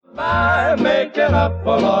by making up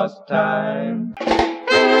for lost time.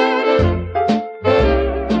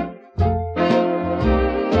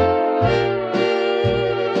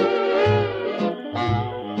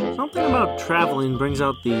 Something about traveling brings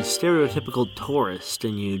out the stereotypical tourist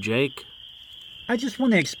in you, Jake. I just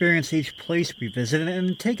want to experience each place we visit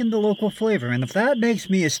and take in the local flavor, and if that makes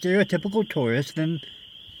me a stereotypical tourist, then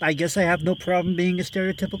I guess I have no problem being a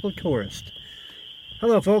stereotypical tourist.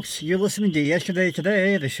 Hello, folks. You're listening to Yesterday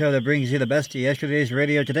Today, the show that brings you the best of yesterday's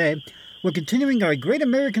radio today. We're continuing our Great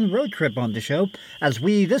American Road Trip on the show, as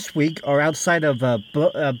we, this week, are outside of,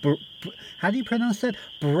 how do you pronounce that?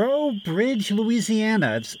 Breaux Bridge,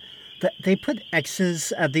 Louisiana. They put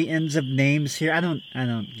X's at the ends of names here. I don't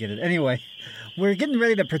get it. Anyway, we're getting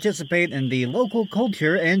ready to participate in the local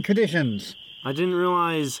culture and traditions. I didn't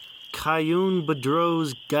realize Cayenne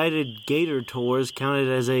Boudreaux's guided gator tours counted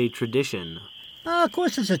as a tradition. Of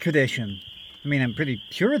course it's a tradition. I mean, I'm pretty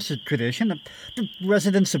sure it's a tradition. The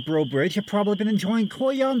residents of Breaux Bridge have probably been enjoying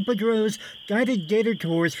Cayenne Boudreaux's guided gator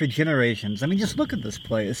tours for generations. I mean, just look at this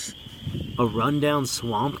place. A rundown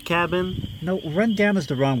swamp cabin? No, rundown is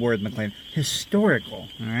the wrong word, McLean. Historical,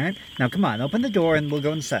 all right? Now, come on, open the door and we'll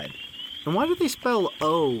go inside. And why do they spell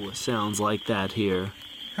O sounds like that here?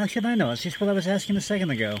 How should I know? It's just what I was asking a second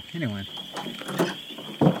ago. Anyway.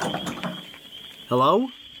 Hello?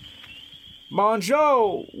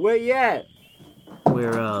 Bonjour, where you at?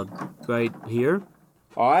 We're, right here.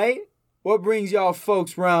 Alright, what brings y'all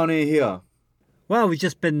folks round in here? Well, we've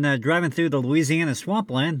just been driving through the Louisiana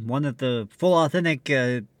Swampland, one of the full authentic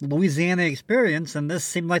Louisiana experience, and this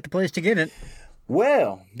seemed like the place to get it.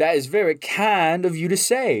 Well, that is very kind of you to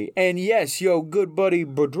say. And yes, your good buddy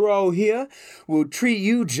Boudreaux here will treat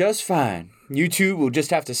you just fine. You two will just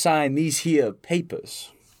have to sign these here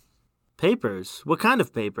papers. Papers? What kind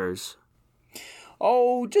of papers?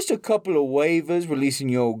 Oh, just a couple of waivers releasing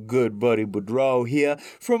your good buddy Boudreaux here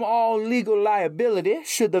from all legal liability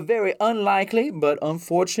should the very unlikely but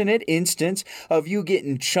unfortunate instance of you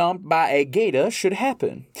getting chomped by a gator should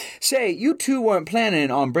happen. Say, you two weren't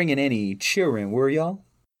planning on bringing any children, were y'all?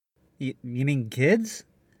 You mean kids?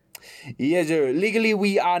 Yes, sir. Legally,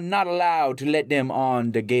 we are not allowed to let them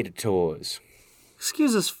on the gator tours.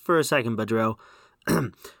 Excuse us for a second, Boudreaux.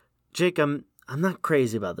 Jake, I'm not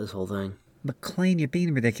crazy about this whole thing. McLean, you're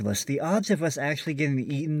being ridiculous. The odds of us actually getting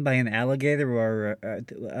eaten by an alligator are,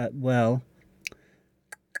 well...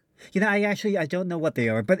 You know, I don't know what they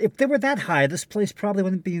are, but if they were that high, this place probably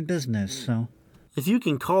wouldn't be in business, so... If you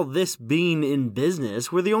can call this being in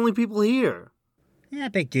business, we're the only people here. Yeah,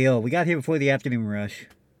 big deal. We got here before the afternoon rush.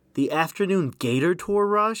 The afternoon gator tour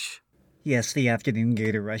rush? Yes, the afternoon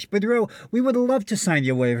gator rush. Boudreaux, we would love to sign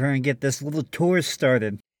your waiver and get this little tour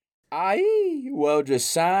started. Aye, well, just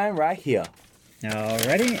sign right here.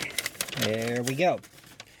 Alrighty, there we go.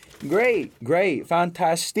 Great,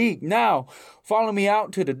 fantastic. Now, follow me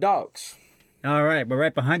out to the docks. Alright, we're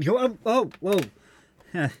right behind you. Oh, whoa.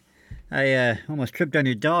 I almost tripped on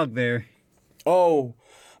your dog there. Oh,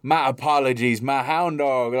 my apologies. My hound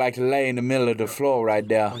dog likes to lay in the middle of the floor right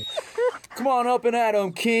there. Come on up and at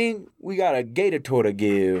 'em, King. We got a gator tour to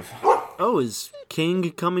give. Oh, is King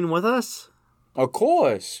coming with us? Of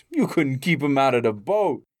course. You couldn't keep him out of the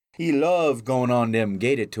boat. He loves going on them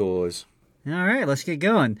gator tours. All right, let's get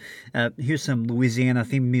going. Here's some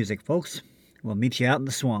Louisiana-themed music, folks. We'll meet you out in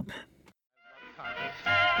the swamp.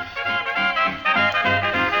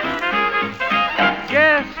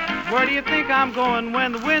 Guess, where do you think I'm going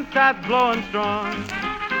when the wind starts blowing strong?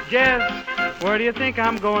 Guess, where do you think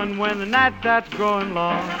I'm going when the night starts growing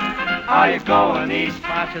long? Are you going east?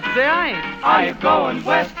 I should say I ain't. Are you going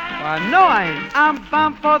west? Well, I know I ain't. I'm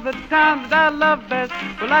bound for the town that I love best,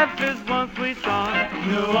 for life is one sweet song.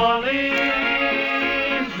 New Orleans,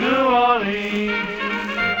 New Orleans.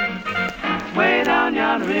 Way down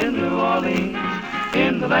yonder in New Orleans,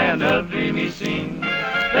 in the land of dreamy scenes.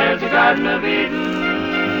 There's a Garden of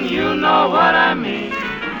Eden, you know what I mean.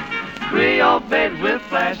 Creole babes with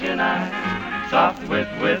flashing eyes, soft with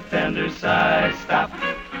tender sighs. Stop,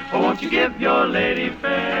 or won't you give your lady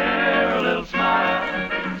fair a little smile?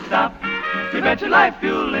 Stop, you bet your life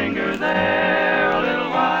you'll linger there a little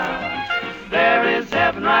while. There is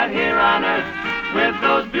heaven right here on earth with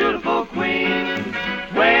those beautiful queens,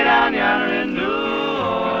 way down yonder in New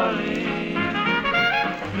Orleans.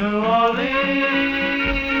 New Orleans,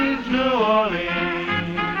 New Orleans.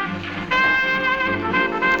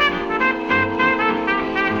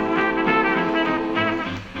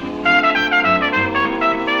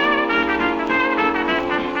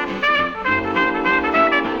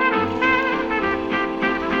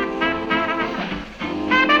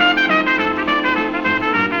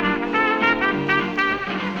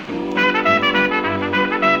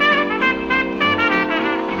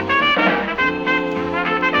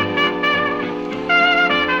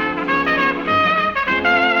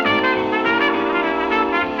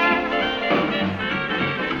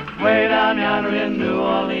 down yonder in New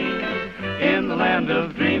Orleans, in the land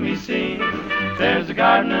of dreamy scenes. There's a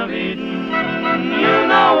Garden of Eden, you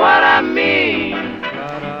know what I mean.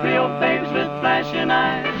 Real babes with flashing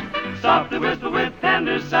eyes, softly whisper with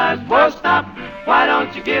tender sighs. Whoa, stop, why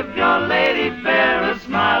don't you give your lady fair a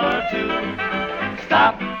smile or two?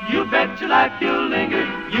 Stop, you bet your life you'll linger,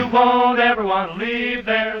 you won't ever want to leave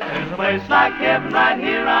there. There's a place like heaven right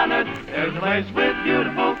here on earth, there's a place with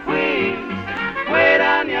beautiful queens, way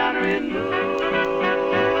down yonder in New Orleans.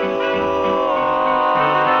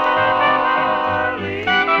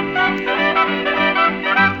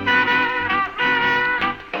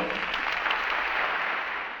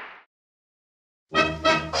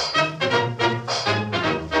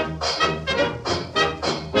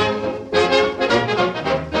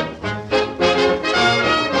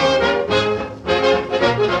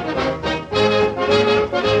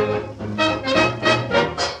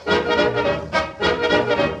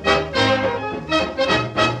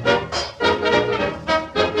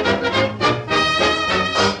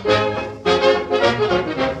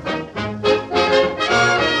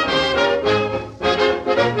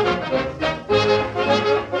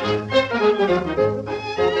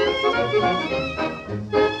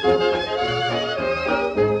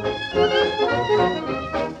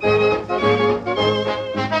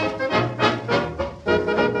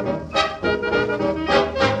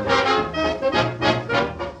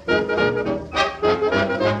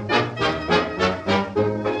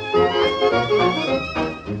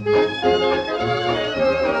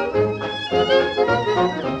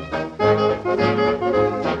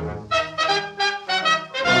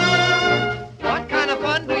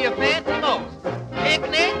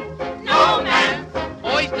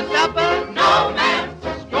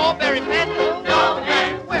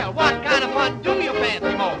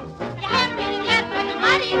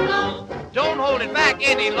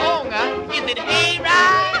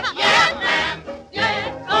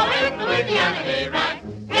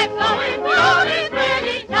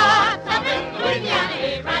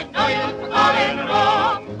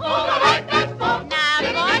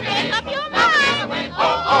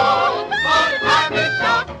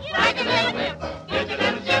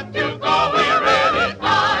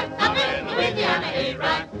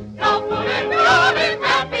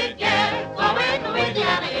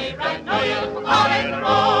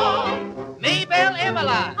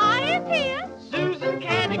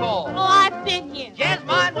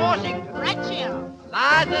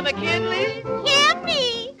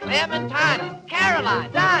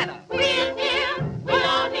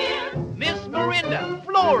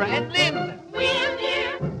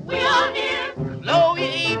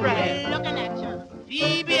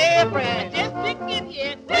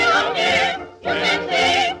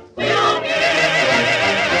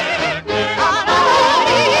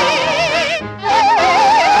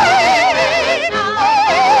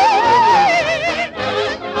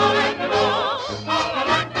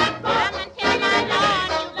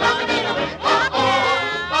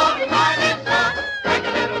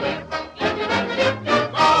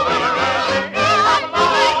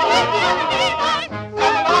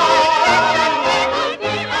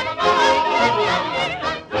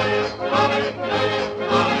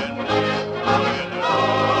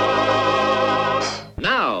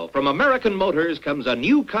 American Motors comes a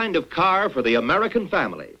new kind of car for the American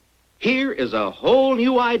family. Here is a whole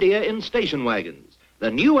new idea in station wagons,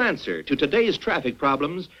 the new answer to today's traffic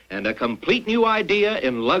problems, and a complete new idea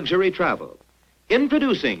in luxury travel.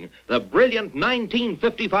 Introducing the brilliant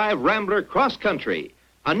 1955 Rambler Cross Country,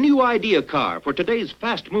 a new idea car for today's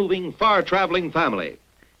fast-moving, far-traveling family.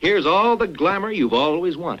 Here's all the glamour you've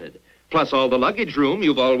always wanted, plus all the luggage room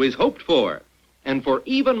you've always hoped for. And for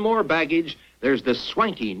even more baggage, there's this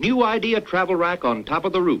swanky new idea travel rack on top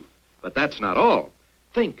of the roof. But that's not all.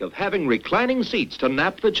 Think of having reclining seats to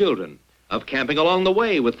nap the children, of camping along the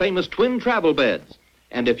way with famous twin travel beds.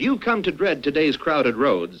 And if you've come to dread today's crowded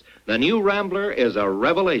roads, the new Rambler is a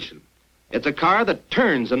revelation. It's a car that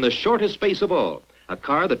turns in the shortest space of all, a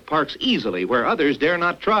car that parks easily where others dare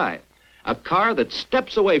not try, a car that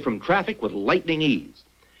steps away from traffic with lightning ease.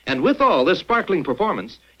 And with all this sparkling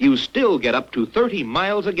performance, you still get up to 30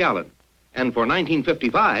 miles a gallon. And for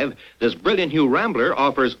 1955, this brilliant new Rambler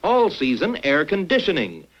offers all-season air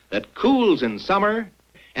conditioning that cools in summer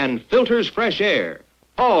and filters fresh air,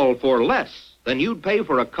 all for less than you'd pay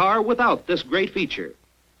for a car without this great feature.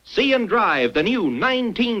 See and drive the new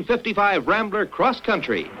 1955 Rambler Cross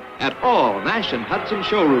Country at all Nash and Hudson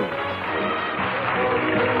showrooms.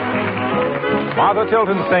 Martha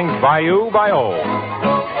Tilton sings Bayou, Bayou.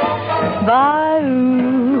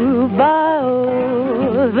 Bayou,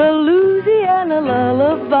 Bayou, the Louisiana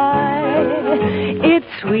lullaby.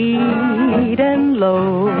 sweet and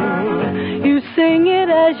low. You sing it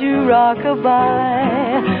as you rock a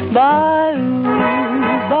bye, bye-oo,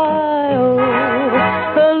 bye-oh,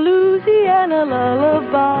 the Louisiana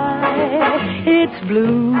lullaby. It's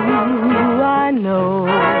blue, I know.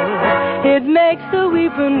 It makes the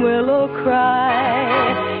weeping willow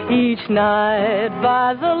cry each night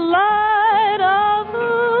by the light of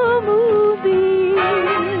the moonbeam.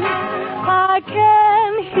 I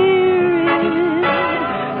can hear it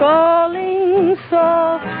calling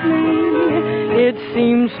softly. It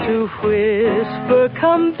seems to whisper,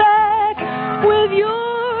 come back with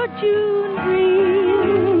your June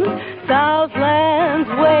dreams. Southland's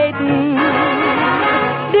waiting.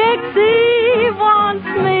 Dixie wants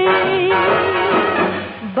me.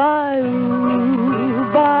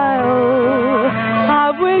 Bye-oo, bye-oh,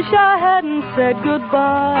 I wish I hadn't said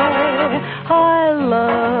goodbye. I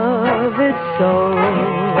love it so,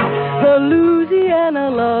 the Louisiana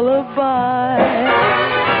lullaby.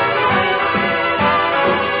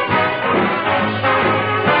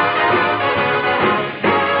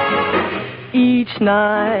 Each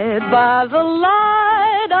night by the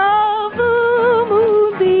light of the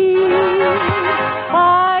moonbeam,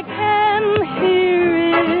 I can hear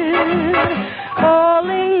it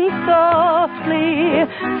calling softly.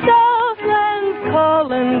 Southland's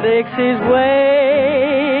calling, Dixie's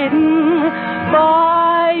waiting.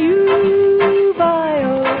 Bye-oo,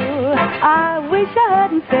 bye-oh, I wish I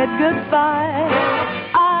hadn't said goodbye.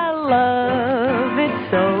 I love it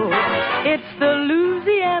so. It's the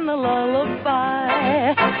Louisiana lullaby.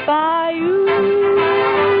 Bye-oo,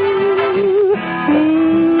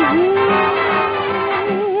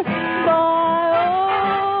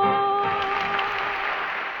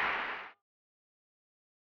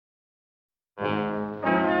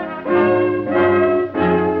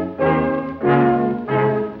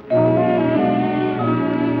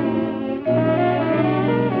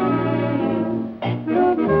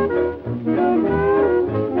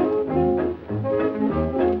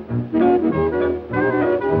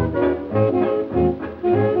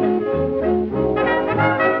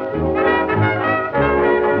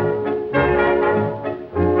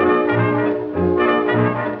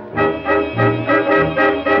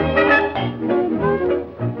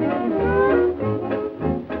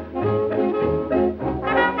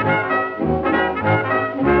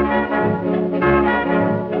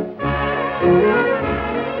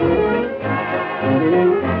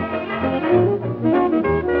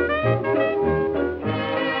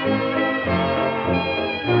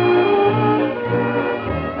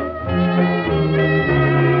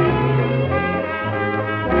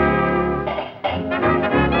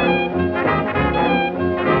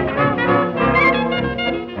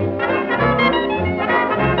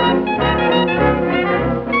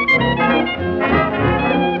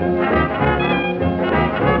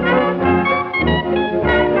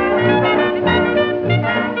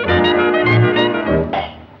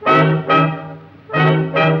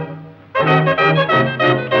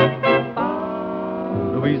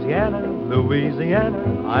 Louisiana,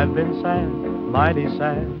 Louisiana, I've been sad, mighty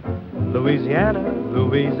sad. Louisiana,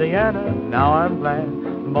 Louisiana, now I'm glad,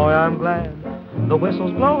 boy, I'm glad. The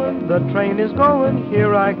whistle's blowing, the train is going,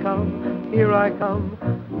 here I come, here I come.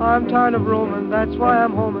 I'm tired of roaming, that's why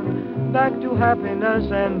I'm homing, back to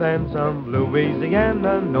happiness and then some.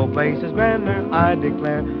 Louisiana, no place is grander, I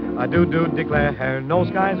declare, I do declare. No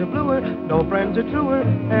skies are bluer, no friends are truer,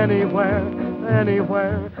 anywhere,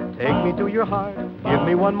 anywhere. Take me to your heart, give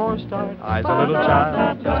me one more start. I's a little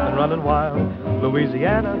child, just been running wild.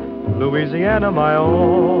 Louisiana, Louisiana, my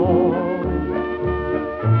own.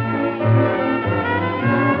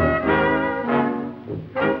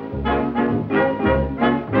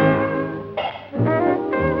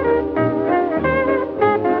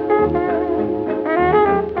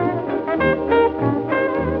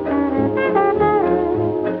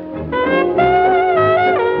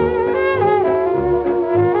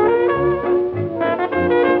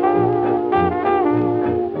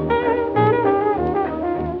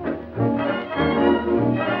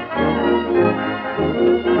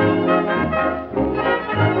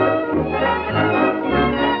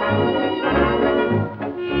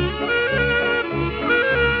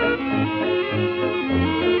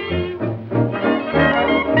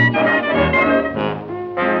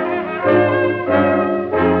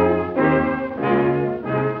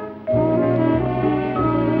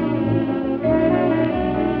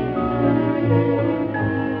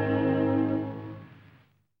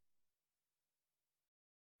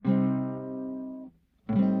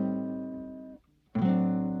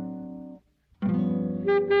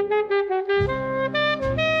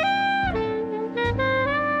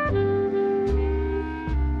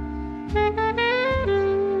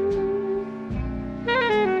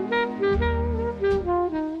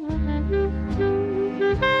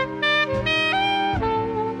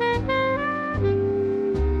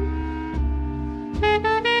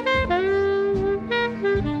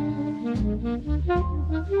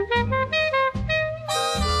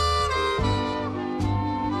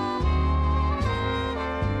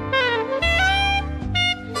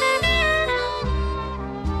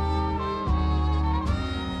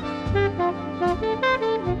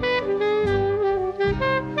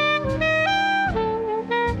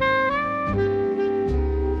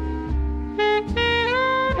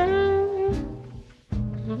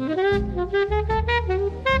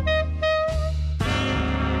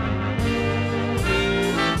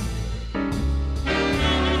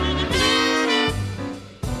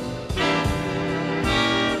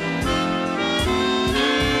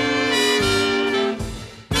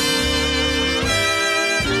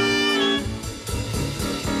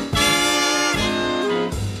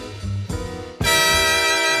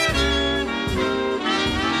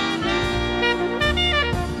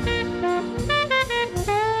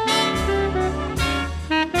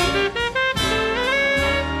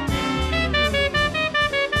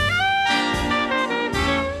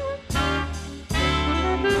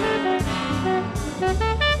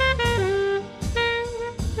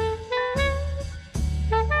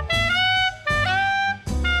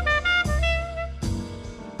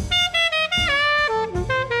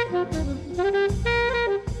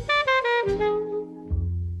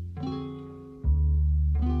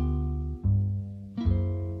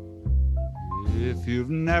 If you've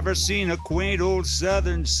never seen a quaint old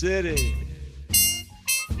southern city,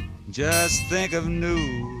 just think of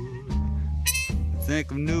New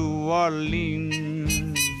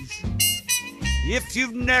Orleans. If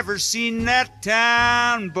you've never seen that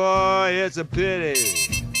town, boy, it's a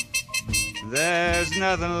pity. There's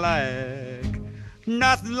nothing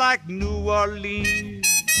like New Orleans.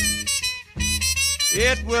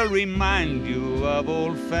 It will remind you of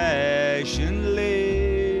old-fashioned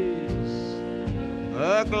lace.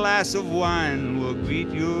 A glass of wine will greet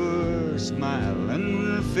your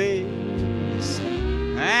smiling face.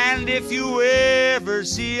 And if you ever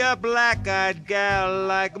see a black-eyed gal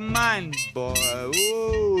like mine, boy,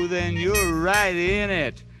 oh, then you're right in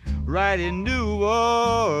it, right in New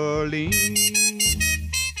Orleans.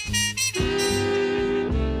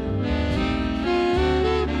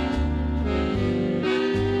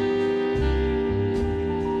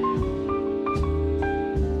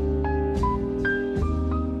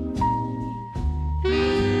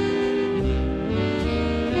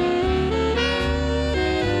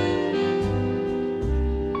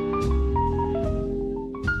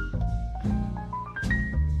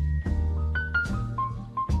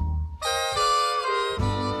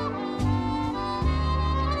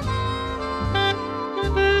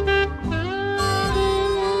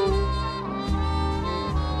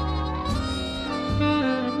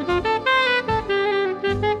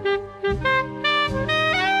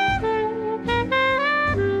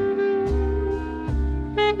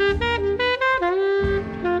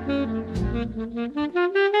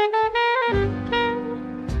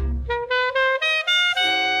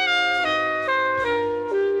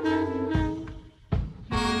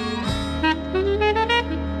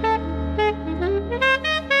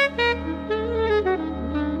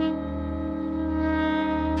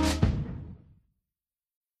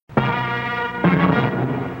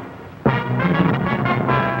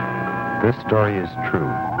 This story is true.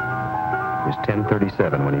 It was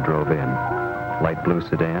 10:37 when he drove in. Light blue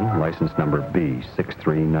sedan, license number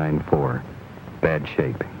B6394. Bad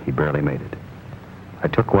shape. He barely made it. I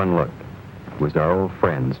took one look. It was our old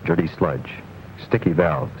friends, dirty sludge, sticky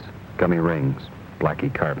valves, gummy rings,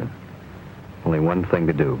 blacky carbon. Only one thing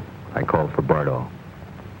to do. I called for Bardall.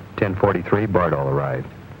 10:43, Bardall arrived.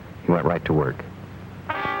 He went right to work.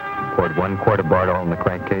 Poured 1 quart of Bardall in the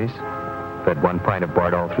crankcase, fed 1 pint of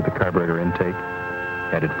Bardall through the carburetor intake,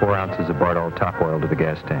 added 4 ounces of Bardall top oil to the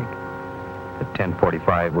gas tank. At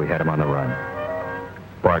 10:45, we had him on the run.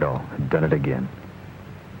 Bardall had done it again.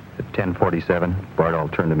 At 10:47,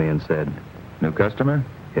 Bardall turned to me and said, "New customer?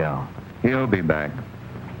 "Yeah." He'll be back."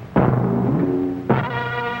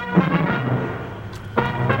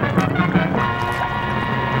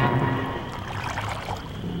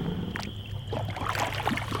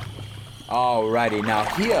 Alrighty, now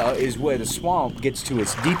here is where the swamp gets to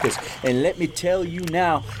its deepest. And let me tell you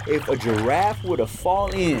now, if a giraffe were to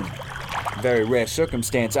fall in, very rare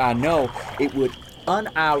circumstance, I know, it would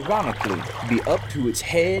unironically be up to its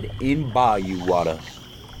head in bayou water.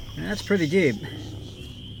 That's pretty deep.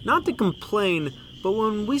 Not to complain, but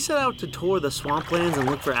when we set out to tour the swamplands and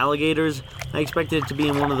look for alligators, I expected it to be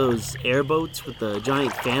in one of those airboats with the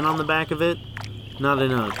giant fan on the back of it, not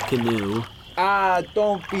in a canoe. Ah,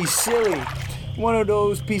 don't be silly. One of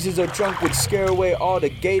those pieces of junk would scare away all the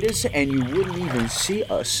gators and you wouldn't even see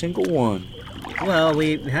a single one. Well,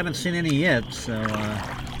 we haven't seen any yet, so,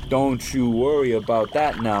 Don't you worry about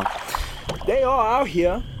that now. They are out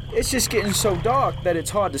here. It's just getting so dark that it's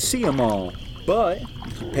hard to see them all. But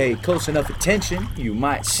if you pay close enough attention, you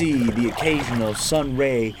might see the occasional sun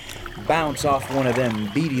ray bounce off one of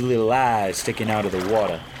them beady little eyes sticking out of the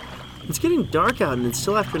water. It's getting dark out and it's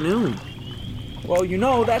still afternoon. Well, you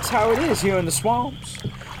know, that's how it is here in the swamps.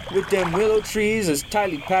 With them willow trees as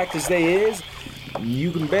tightly packed as they is,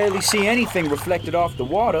 you can barely see anything reflected off the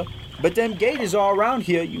water. But them gators all around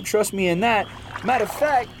here, you trust me in that. Matter of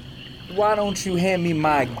fact, why don't you hand me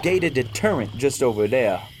my gator deterrent just over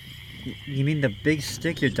there? You mean the big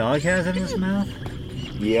stick your dog has in his mouth?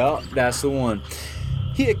 Yeah, that's the one.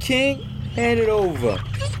 Here, King, hand it over.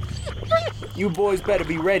 You boys better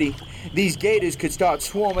be ready. These gators could start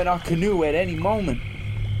swarming our canoe at any moment.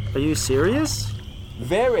 Are you serious?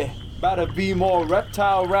 Very. Better be more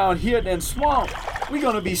reptile around here than swamp. We're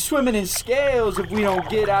gonna be swimming in scales if we don't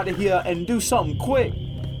get out of here and do something quick.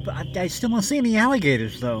 But I still don't see any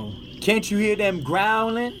alligators, though. Can't you hear them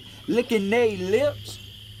growling, licking their lips?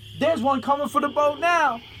 There's one coming for the boat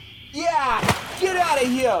now. Yeah, get out of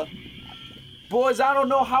here. Boys, I don't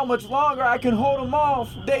know how much longer I can hold them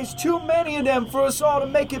off. There's too many of them for us all to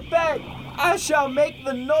make it back. I shall make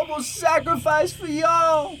the noble sacrifice for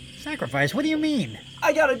y'all. Sacrifice? What do you mean?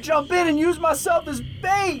 I gotta jump in and use myself as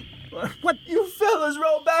bait. What? You fellas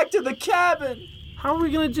roll back to the cabin. How are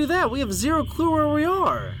we gonna do that? We have zero clue where we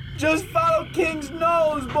are. Just follow King's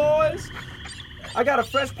nose, boys. I got a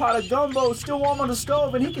fresh pot of gumbo still warm on the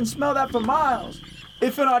stove, and he can smell that for miles.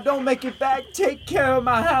 If I don't make it back, take care of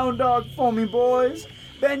my hound dog for me, boys.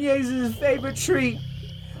 Beignets is his favorite treat.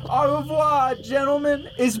 Au revoir, gentlemen.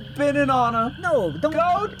 It's been an honor. No, don't...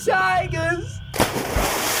 Go Tigers!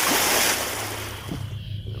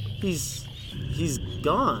 He's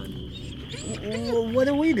gone. What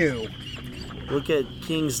do we do? Look at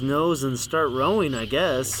King's nose and start rowing, I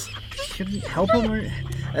guess. Shouldn't help him or...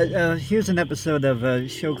 here's an episode of a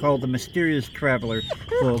show called The Mysterious Traveler,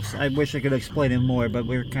 folks. I wish I could explain it more, but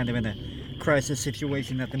we're kind of in a crisis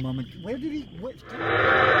situation at the moment. Where did he...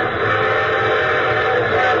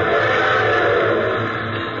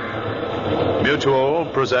 Mutual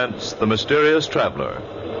presents The Mysterious Traveler.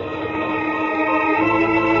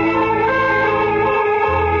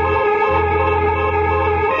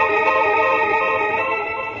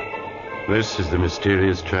 This is the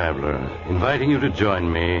Mysterious Traveler, inviting you to join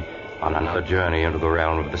me on another journey into the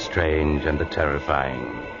realm of the strange and the terrifying.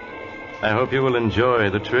 I hope you will enjoy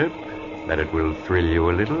the trip, that it will thrill you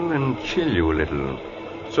a little and chill you a little.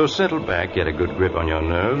 So settle back, get a good grip on your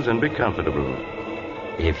nerves, and be comfortable.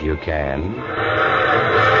 If you can.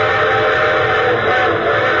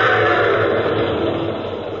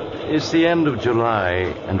 It's the end of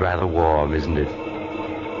July and rather warm, isn't it?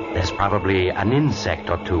 There's probably an insect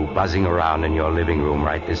or two buzzing around in your living room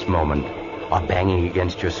right this moment, or banging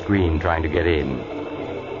against your screen trying to get in.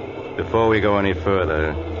 Before we go any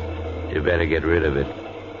further, you better get rid of it.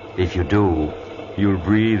 If you do, you'll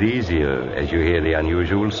breathe easier as you hear the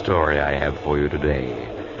unusual story I have for you today.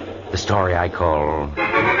 The story I call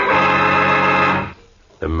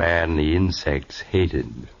The Man the Insects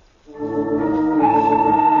Hated.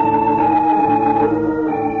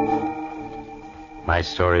 My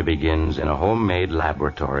story begins in a homemade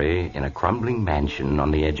laboratory in a crumbling mansion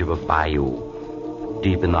on the edge of a bayou,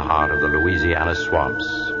 deep in the heart of the Louisiana Swamps.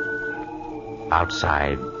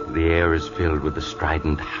 Outside, the air is filled with the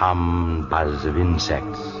strident hum and buzz of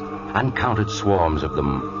insects, uncounted swarms of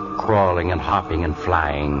them, crawling and hopping and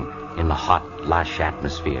flying in the hot, lush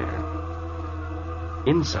atmosphere.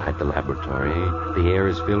 Inside the laboratory, the air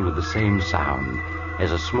is filled with the same sound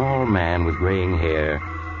as a small man with graying hair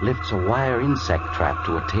lifts a wire insect trap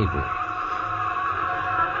to a table.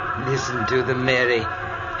 Listen to them, Mary.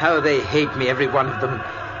 How they hate me, every one of them.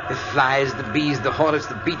 The flies, the bees, the hornets,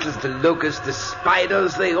 the beetles, the locusts, the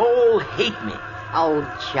spiders, they all hate me. Oh,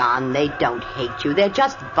 John, they don't hate you. They're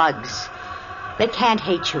just bugs. They can't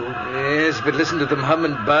hate you. Yes, but listen to them hum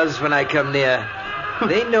and buzz when I come near.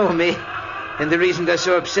 They know me. And the reason they're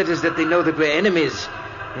so upset is that they know that we're enemies.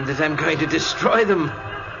 And that I'm going to destroy them.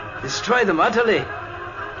 Destroy them utterly.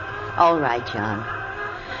 All right, John.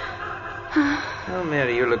 Oh,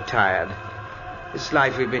 Mary, you look tired. This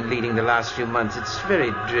life we've been leading the last few months, it's very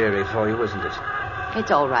dreary for you, isn't it?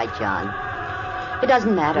 It's all right, John. It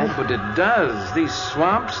doesn't matter. Oh, but it does. These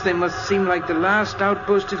swamps, they must seem like the last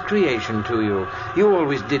outpost of creation to you. You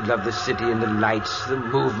always did love the city and the lights, the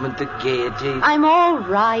movement, the gaiety. I'm all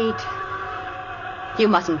right. You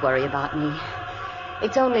mustn't worry about me.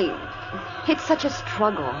 It's such a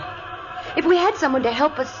struggle. If we had someone to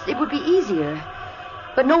help us, it would be easier.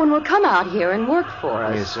 But no one will come out here and work for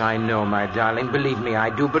us. Yes, I know, my darling. Believe me, I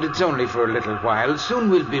do. But it's only for a little while. Soon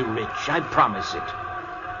we'll be rich. I promise it.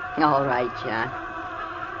 All right, John.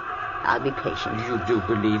 I'll be patient. You do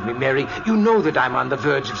believe me, Mary. You know that I'm on the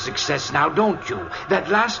verge of success now, don't you? That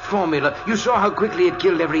last formula, you saw how quickly it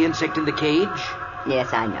killed every insect in the cage?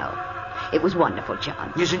 Yes, I know. It was wonderful,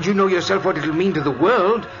 John. Yes, and you know yourself what it'll mean to the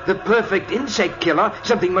world. The perfect insect killer,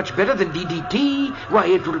 something much better than DDT. Why,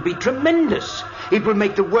 it will be tremendous. It will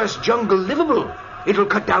make the worst jungle livable. It will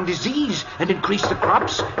cut down disease and increase the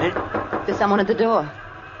crops. And... There's someone at the door.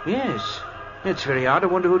 Yes. That's very odd. I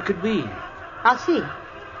wonder who it could be. I'll see.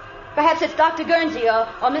 Perhaps it's Dr. Guernsey or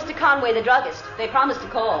Mr. Conway, the druggist. They promised to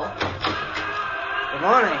call. Good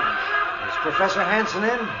morning. Is Professor Hanson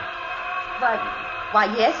in? Why,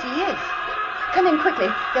 yes, he is. Come in quickly.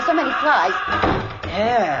 There's so many flies.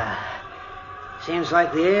 Yeah. Seems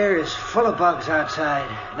like the air is full of bugs outside.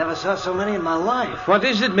 Never saw so many in my life. What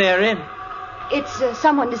is it, Mary? It's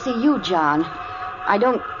someone to see you, John. I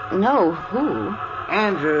don't know who.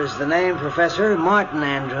 Andrews, the name, Professor. Martin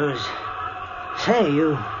Andrews. Say,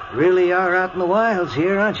 you really are out in the wilds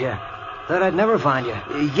here, aren't you? Thought I'd never find you.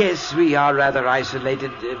 Yes, we are rather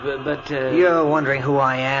isolated, but... You're wondering who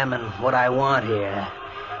I am and what I want here.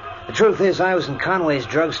 The truth is, I was in Conway's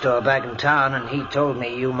drugstore back in town, and he told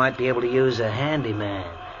me you might be able to use a handyman.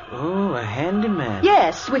 Oh, a handyman?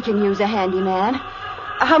 Yes, we can use a handyman.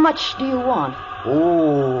 How much do you want?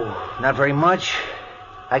 Oh, not very much.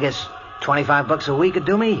 I guess $25 a week would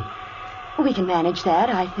do me. We can manage that,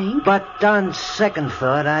 I think. But on second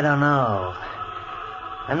thought, I don't know.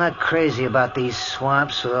 I'm not crazy about these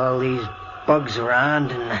swamps with all these bugs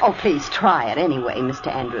around and... Oh, please try it anyway, Mr.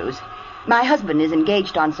 Andrews. My husband is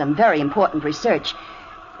engaged on some very important research,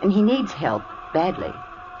 and he needs help badly.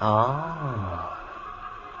 Oh.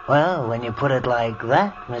 Well, when you put it like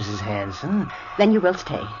that, Mrs. Hanson... Then you will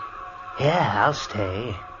stay. Yeah, I'll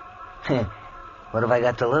stay. What have I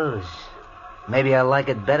got to lose? Maybe I'll like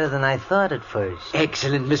it better than I thought at first.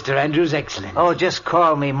 Excellent, Mr. Andrews, excellent. Oh, just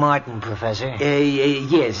call me Martin, Professor.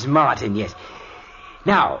 Yes, Martin, yes.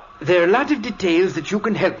 Now, there are a lot of details that you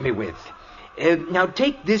can help me with. Now,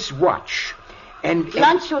 take this watch. And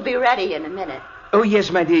lunch will be ready in a minute. Oh,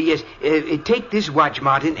 yes, my dear, yes. Take this watch,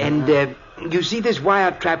 Martin, and you see this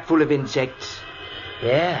wire trap full of insects?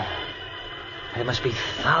 Yeah. There must be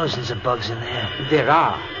thousands of bugs in there. There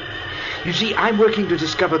are. You see, I'm working to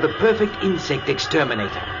discover the perfect insect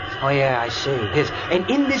exterminator. Oh, yeah, I see. Yes, and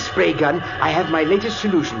in this spray gun, I have my latest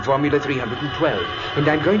solution, Formula 312. And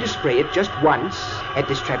I'm going to spray it just once at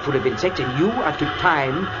this trap full of insects, and you are to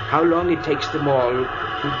time how long it takes them all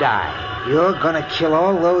to die. You're going to kill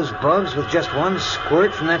all those bugs with just one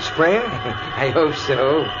squirt from that sprayer? I hope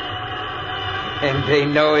so. And they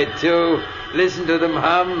know it, too. Listen to them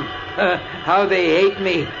hum. How they hate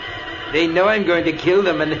me. They know I'm going to kill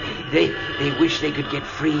them, and they wish they could get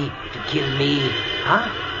free to kill me. Huh?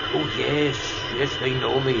 Oh, yes, they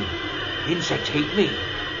know me. Insects hate me.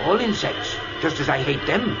 All insects, just as I hate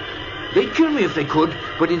them. They'd kill me if they could,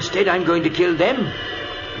 but instead I'm going to kill them.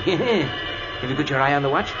 Have you got your eye on the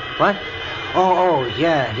watch? What? Oh,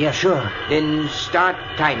 yeah, sure. Then start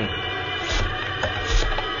timing.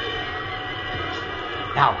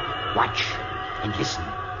 Now, watch and listen.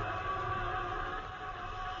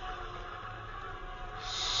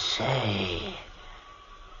 Say,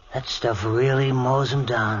 that stuff really mows them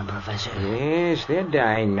down, Professor. Yes, they're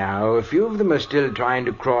dying now. A few of them are still trying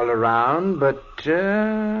to crawl around, but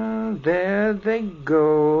there they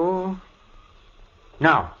go.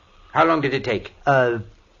 Now, how long did it take?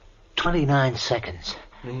 29 seconds.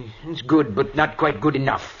 It's good, but not quite good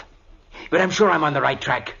enough. But I'm sure I'm on the right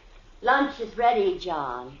track. Lunch is ready,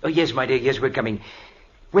 John. Oh, yes, my dear, yes, we're coming.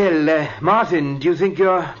 Well, Martin, do you think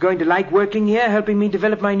you're going to like working here, helping me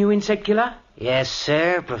develop my new insect killer? Yes,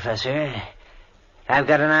 sir, Professor. I've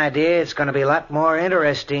got an idea it's going to be a lot more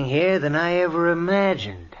interesting here than I ever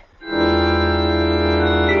imagined.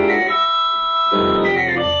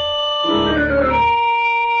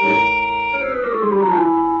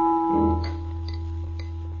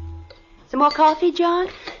 Some more coffee, John?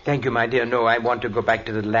 Thank you, my dear. No, I want to go back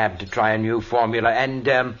to the lab to try a new formula.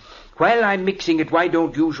 And while I'm mixing it, why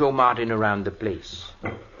don't you show Martin around the place?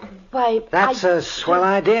 Why, That's a swell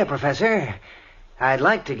idea, Professor. I'd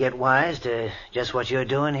like to get wise to just what you're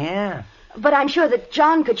doing here. But I'm sure that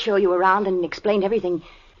John could show you around and explain everything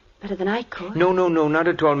better than I could. No, not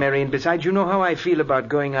at all, Mary. And besides, you know how I feel about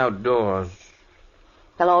going outdoors.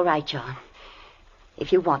 Well, all right, John.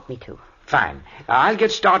 If you want me to. Fine. I'll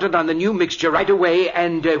get started on the new mixture right away,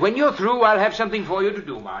 and when you're through, I'll have something for you to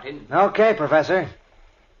do, Martin. Okay, Professor.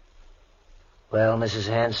 Well, Mrs.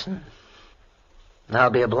 Hanson,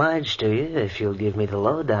 I'll be obliged to you if you'll give me the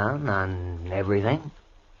lowdown on everything.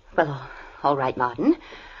 Well, all right, Martin.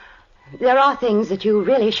 There are things that you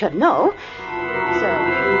really should know.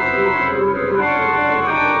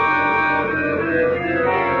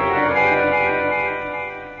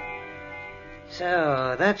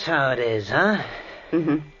 So that's how it is, huh?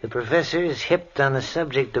 Mm-hmm. The professor is hipped on the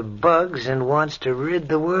subject of bugs and wants to rid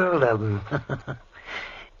the world of them.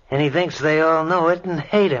 And he thinks they all know it and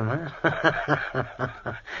hate him,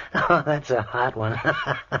 huh? Oh, that's a hot one.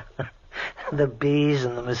 The bees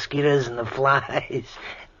and the mosquitoes and the flies,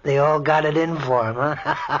 they all got it in for him,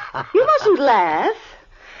 huh? You mustn't laugh.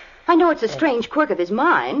 I know it's a strange quirk of his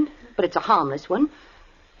mind, but it's a harmless one.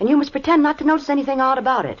 And you must pretend not to notice anything odd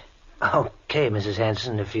about it. Okay, Mrs.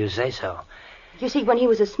 Hanson, if you say so. You see, when he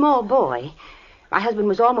was a small boy, my husband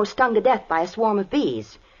was almost stung to death by a swarm of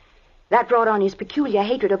bees. That brought on his peculiar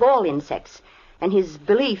hatred of all insects, and his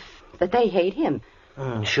belief that they hate him.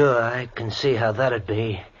 Sure, I can see how that'd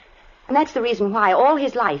be. And that's the reason why all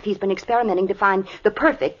his life he's been experimenting to find the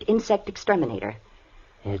perfect insect exterminator.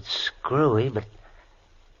 It's screwy, but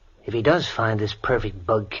if he does find this perfect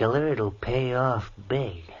bug killer, it'll pay off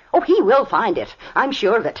big. Oh, he will find it. I'm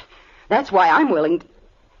sure of it. That's why I'm willing to...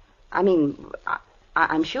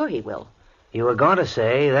 I'm sure he will. You were going to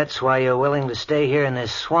say that's why you're willing to stay here in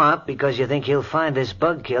this swamp, because you think he'll find this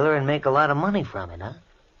bug killer and make a lot of money from it, huh?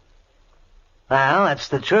 Well, that's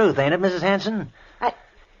the truth, ain't it, Mrs. Hanson?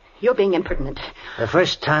 You're being impertinent. The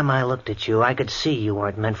first time I looked at you, I could see you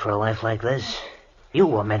weren't meant for a life like this. You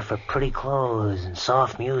were meant for pretty clothes and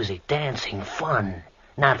soft music, dancing, fun.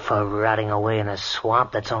 Not for rotting away in a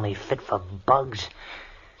swamp that's only fit for bugs.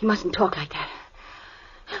 You mustn't talk like that.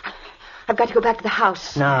 I've got to go back to the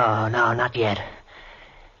house. No, not yet.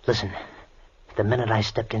 Listen, the minute I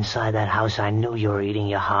stepped inside that house, I knew you were eating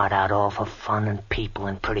your heart out all for fun and people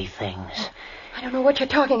and pretty things. I don't know what you're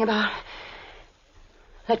talking about.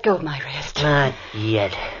 Let go of my wrist. Not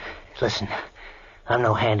yet. Listen, I'm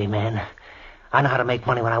no handyman. I know how to make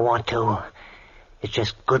money when I want to. It's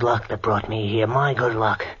just good luck that brought me here, my good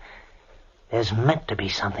luck. There's meant to be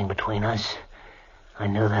something between us. I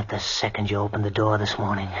knew that the second you opened the door this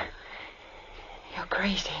morning. You're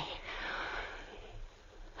crazy.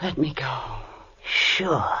 Let me go.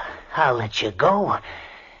 Sure, I'll let you go.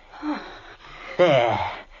 There.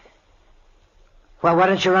 Well, why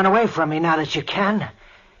don't you run away from me now that you can?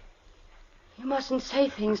 You mustn't say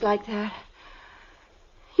things like that.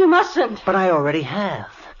 You mustn't. But I already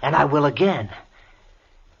have, and I will again.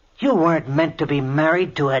 You weren't meant to be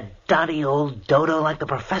married to a dotty old dodo like the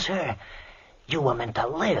professor. You were meant to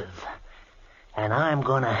live. And I'm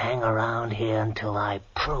going to hang around here until I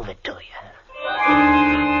prove it to you.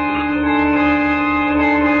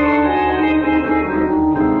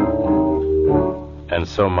 And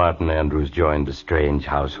so Martin Andrews joined the strange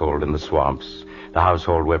household in the swamps, the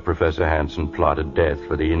household where Professor Hanson plotted death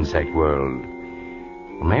for the insect world.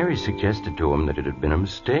 Mary suggested to him that it had been a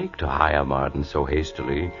mistake to hire Martin so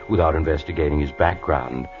hastily without investigating his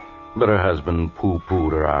background, but her husband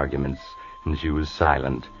pooh-poohed her arguments, and she was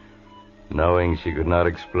silent, knowing she could not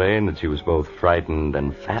explain that she was both frightened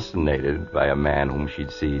and fascinated by a man whom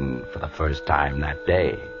she'd seen for the first time that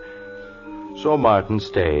day. So Martin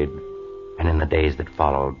stayed, and in the days that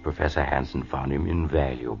followed, Professor Hanson found him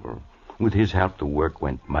invaluable. With his help, the work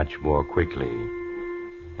went much more quickly.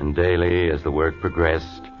 And daily, as the work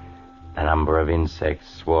progressed, the number of insects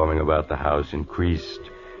swarming about the house increased,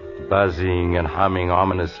 buzzing and humming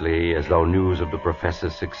ominously as though news of the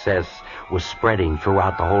professor's success was spreading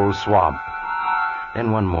throughout the whole swamp.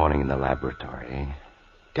 Then one morning in the laboratory...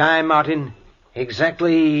 Time, Martin.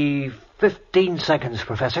 Exactly 15 seconds,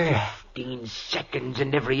 Professor. 15 seconds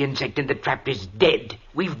and every insect in the trap is dead.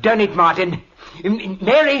 We've done it, Martin.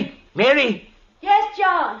 Mary! Yes,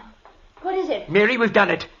 John. What is it? Mary, we've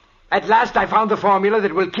done it. At last I found the formula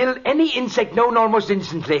that will kill any insect known almost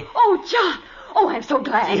instantly. Oh, John. Oh, I'm so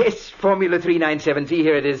glad. Yes, Formula 397. See,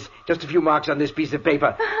 here it is. Just a few marks on this piece of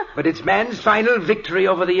paper. But it's man's final victory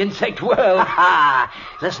over the insect world.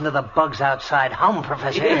 Listen to the bugs outside hum,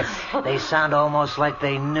 Professor. Yes. They sound almost like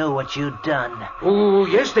they knew what you'd done. Oh,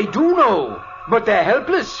 yes, they do know. But they're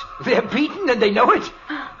helpless. They're beaten and they know it.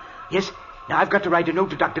 Yes, now I've got to write a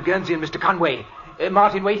note to Dr. Guernsey and Mr. Conway.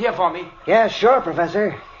 Martin, wait here for me. Yeah, sure,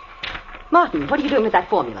 Professor. Martin, what are you doing with that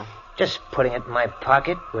formula? Just putting it in my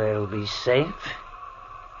pocket where it'll be safe.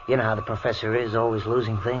 You know how the professor is, always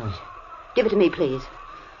losing things. Give it to me, please.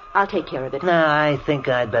 I'll take care of it. No, I think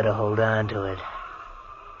I'd better hold on to it.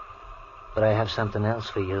 But I have something else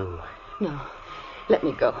for you. No. Let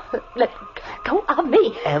me go. Let go of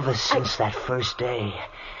me. Ever since that first day.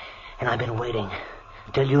 And I've been waiting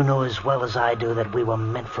till you know as well as I do that we were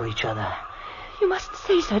meant for each other. You mustn't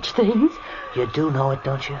say such things. You do know it,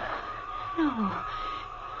 don't you? No.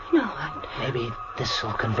 Maybe this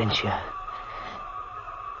will convince you.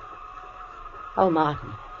 Oh,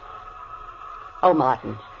 Martin. Oh,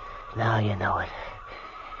 Martin. Now you know it,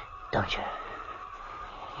 don't you?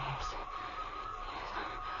 Yes.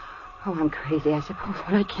 Oh, I'm crazy, I suppose,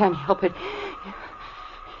 but I can't help it.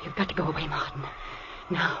 You've got to go away, Martin.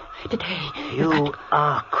 Now, today. You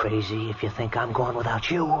are crazy if you think I'm going without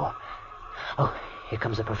you. Oh, here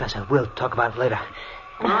comes the professor. We'll talk about it later.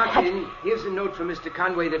 Martin, here's a note from Mr.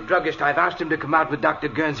 Conway, the druggist. I've asked him to come out with Dr.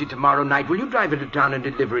 Guernsey tomorrow night. Will you drive into town and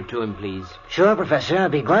deliver it to him, please? Sure, Professor. I'll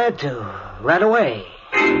be glad to. Right away.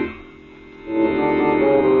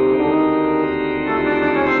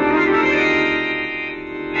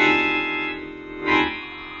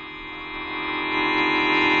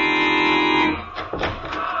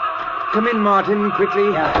 Come in, Martin, quickly.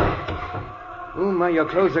 Oh, my, your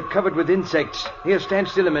clothes are covered with insects. Here, stand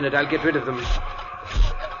still a minute. I'll get rid of them.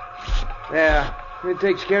 There. It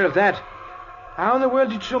takes care of that. How in the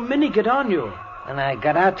world did so many get on you? When I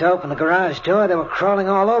got out to open the garage door, they were crawling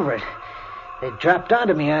all over it. They dropped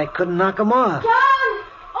onto me. I couldn't knock them off. John!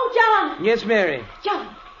 Oh, John! Yes, Mary?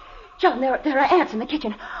 John, there are ants in the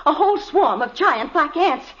kitchen. A whole swarm of giant black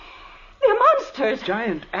ants. They're monsters.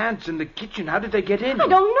 Giant ants in the kitchen. How did they get in? I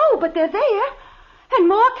don't know, but they're there. And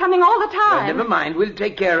more coming all the time. Well, never mind. We'll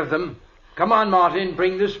take care of them. Come on, Martin.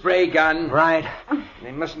 Bring the spray gun. Right.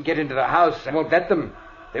 They mustn't get into the house. I won't let them.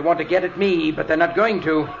 They want to get at me, but they're not going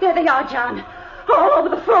to. There they are, John. All over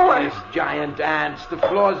the floor. There's giant ants. The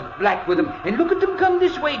floor's black with them. And look at them come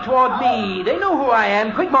this way toward me. They know who I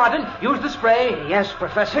am. Quick, Martin. Use the spray. Yes,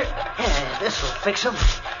 Professor. This'll fix them.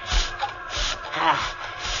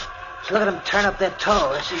 Look at them turn up their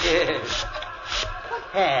toes. Yes.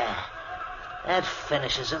 That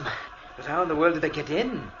finishes them. But how in the world did they get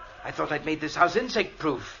in? I thought I'd made this house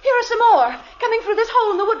insect-proof. Here are some more, coming through this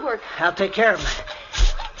hole in the woodwork. I'll take care of them.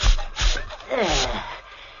 There.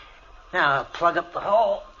 Now I'll plug up the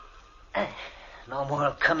hole. No more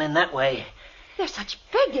will come in that way. They're such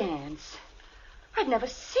big ants. I've never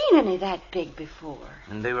seen any that big before.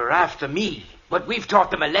 And they were after me. But we've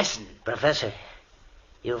taught them a lesson. Professor,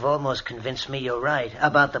 you've almost convinced me you're right.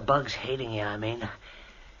 About the bugs hating you, I mean.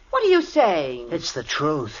 What are you saying? It's the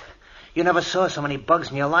truth. You never saw so many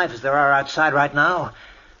bugs in your life as there are outside right now.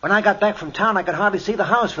 When I got back from town, I could hardly see the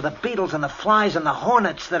house for the beetles and the flies and the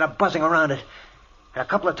hornets that are buzzing around it. And a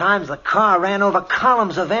couple of times the car ran over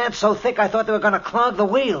columns of ants so thick I thought they were going to clog the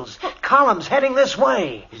wheels. Columns heading this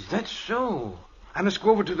way. Is that so? I must go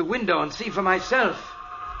over to the window and see for myself.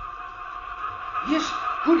 Yes,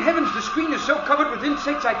 good heavens, the screen is so covered with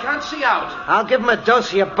insects I can't see out. I'll give them a dose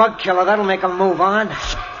of your bug killer. That'll make them move on.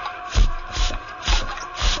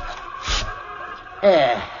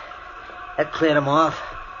 There. That cleared them off.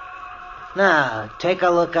 Now, take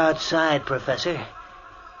a look outside, Professor.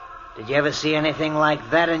 Did you ever see anything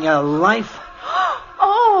like that in your life?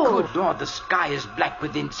 Oh! Good Lord, the sky is black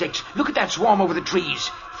with insects. Look at that swarm over the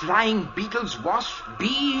trees. Flying beetles, wasps,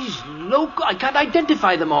 bees, locusts. I can't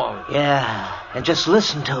identify them all. Yeah, and just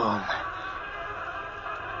listen to them.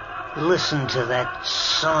 Listen to that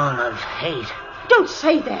song of hate. Don't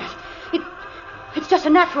say that. It's just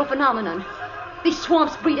a natural phenomenon. These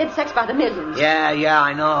swamps breed insects by the millions. Yeah,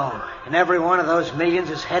 I know. And every one of those millions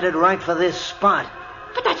is headed right for this spot.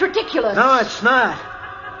 But that's ridiculous. No, it's not.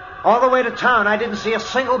 All the way to town, I didn't see a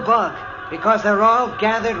single bug. Because they're all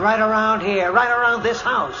gathered right around here, right around this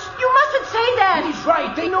house. You mustn't say that. He's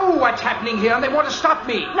right. They know what's happening here, and they want to stop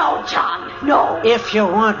me. No, John, no. If you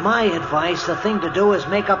want my advice, the thing to do is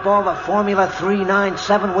make up all the Formula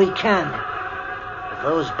 397 we can. If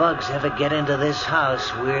those bugs ever get into this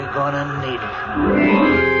house, we're gonna need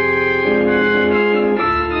it.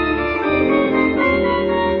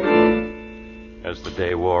 As the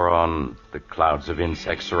day wore on, the clouds of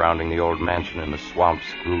insects surrounding the old mansion in the swamps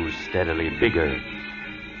grew steadily bigger.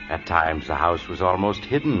 At times, the house was almost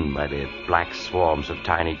hidden by the black swarms of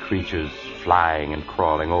tiny creatures flying and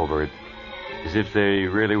crawling over it, as if they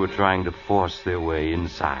really were trying to force their way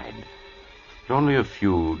inside. But only a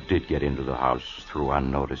few did get into the house through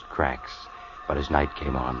unnoticed cracks. But as night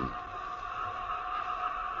came on...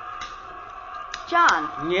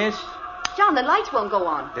 John. Yes? John, the lights won't go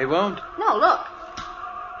on. They won't? No, look.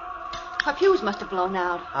 Our fuse must have blown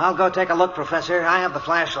out. I'll go take a look, Professor. I have the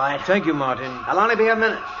flashlight. Thank you, Martin. I'll only be a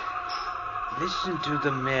minute. Listen to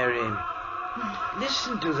them, Mary.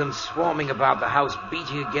 Listen to them swarming about the house,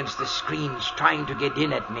 beating against the screens, trying to get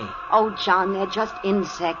in at me. Oh, John, they're just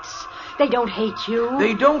insects. They don't hate you.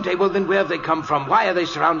 They don't? Well, then where have they come from? Why are they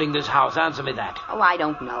surrounding this house? Answer me that. Oh, I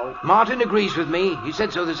don't know. Martin agrees with me. He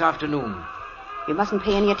said so this afternoon. You mustn't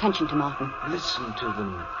pay any attention to Martin. Listen to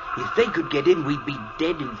them. If they could get in, we'd be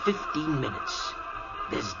dead in 15 minutes.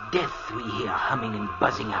 There's death we hear humming and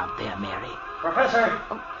buzzing out there, Mary. Professor!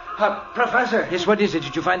 Professor. Yes, what is it?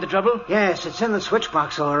 Did you find the trouble? Yes, it's in the switch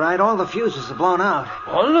box, all right. All the fuses are blown out.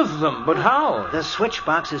 All of them? But how? The switch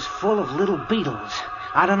box is full of little beetles.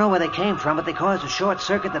 I don't know where they came from, but they caused a short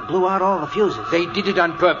circuit that blew out all the fuses. They did it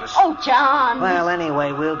on purpose. Oh, John. Well,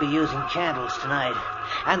 anyway, we'll be using candles tonight.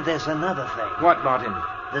 And there's another thing. What, Martin?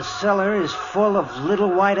 The cellar is full of little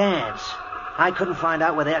white ants. I couldn't find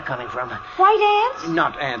out where they're coming from. White ants?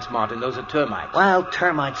 Not ants, Martin. Those are termites. Well,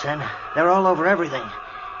 termites, then. They're all over everything.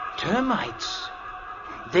 Termites?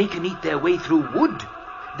 They can eat their way through wood.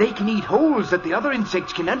 They can eat holes that the other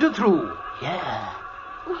insects can enter through. Yeah.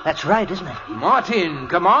 That's right, isn't it? Martin,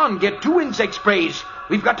 come on. Get 2 insect sprays.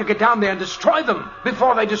 We've got to get down there and destroy them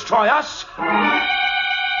before they destroy us.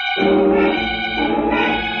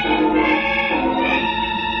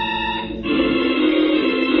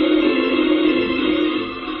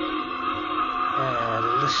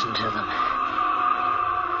 Listen to them.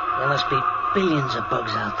 There must be billions of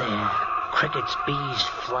bugs out there. Crickets, bees,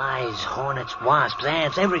 flies, hornets, wasps,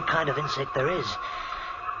 ants, every kind of insect there is.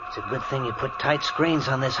 It's a good thing you put tight screens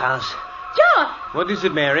on this house. John! What is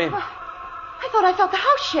it, Mary? I thought I felt the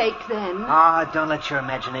house shake then. Don't let your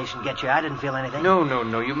imagination get you. I didn't feel anything.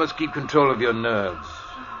 No. You must keep control of your nerves.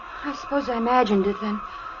 I suppose I imagined it then.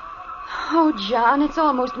 Oh, John, it's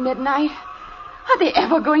almost midnight. Are they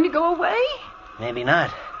ever going to go away? Maybe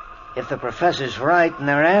not. If the professor's right and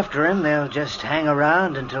they're after him, they'll just hang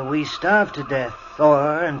around until we starve to death.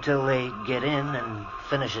 Or until they get in and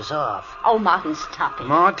finish us off. Oh, Martin, stop it.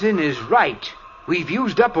 Martin is right. We've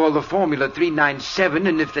used up all the Formula 397,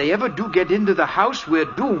 and if they ever do get into the house, we're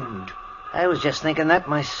doomed. I was just thinking that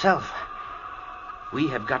myself. We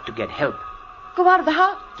have got to get help. Go out of the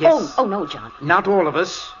house? Yes. Oh, no, John. Not all of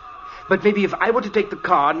us. But maybe if I were to take the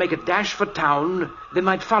car and make a dash for town, they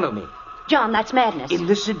might follow me. John, that's madness. In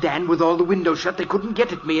the sedan with all the windows shut, they couldn't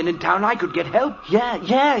get at me, and in town I could get help.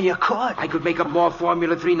 Yeah, you could. I could make up more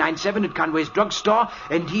Formula 397 at Conway's drugstore,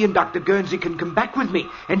 and he and Dr. Guernsey can come back with me.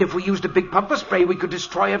 And if we used a big pumper spray, we could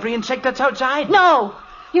destroy every insect that's outside. No,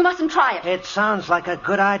 you mustn't try it. It sounds like a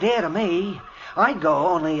good idea to me. I'd go,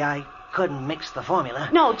 only I couldn't mix the formula.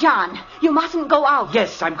 No, John, you mustn't go out.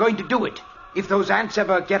 Yes, I'm going to do it. If those ants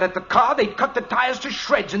ever get at the car, they'd cut the tires to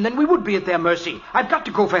shreds, and then we would be at their mercy. I've got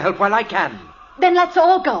to go for help while I can. Then let's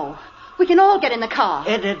all go. We can all get in the car.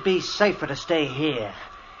 It'd be safer to stay here.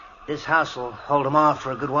 This house will hold them off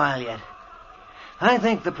for a good while yet. I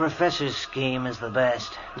think the professor's scheme is the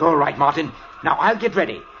best. All right, Martin. Now I'll get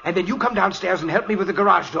ready, and then you come downstairs and help me with the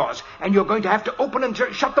garage doors. And you're going to have to open and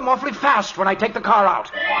shut them awfully fast when I take the car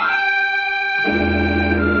out.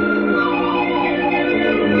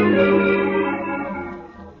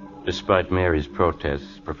 Despite Mary's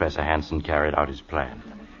protests, Professor Hansen carried out his plan.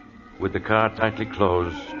 With the car tightly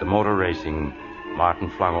closed, the motor racing,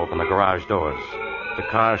 Martin flung open the garage doors. The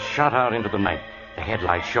car shot out into the night, the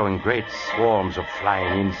headlights showing great swarms of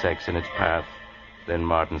flying insects in its path. Then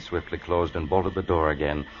Martin swiftly closed and bolted the door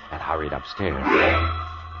again and hurried upstairs.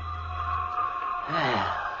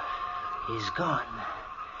 Well, he's gone.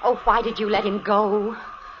 Oh, why did you let him go?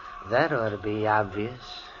 That ought to be obvious.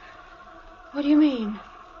 What do you mean?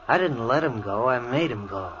 I didn't let him go. I made him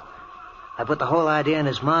go. I put the whole idea in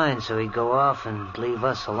his mind so he'd go off and leave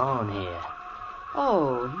us alone here.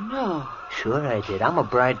 Oh, no. Sure I did. I'm a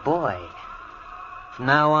bright boy. From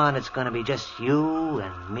now on, it's going to be just you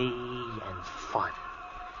and me and fun.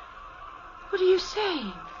 What are you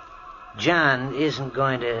saying? John isn't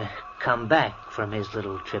going to come back from his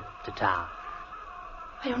little trip to town.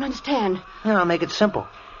 I don't understand. I'll make it simple.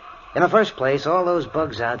 In the first place, all those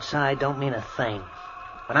bugs outside don't mean a thing.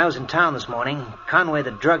 When I was in town this morning, Conway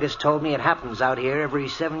the druggist told me it happens out here every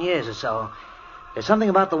 7 years or so. There's something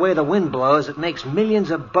about the way the wind blows that makes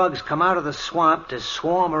millions of bugs come out of the swamp to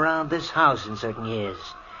swarm around this house in certain years.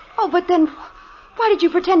 Oh, but then why did you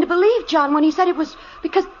pretend to believe John when he said it was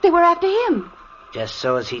because they were after him? Just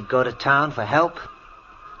so as he'd go to town for help.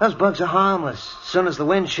 Those bugs are harmless. As soon as the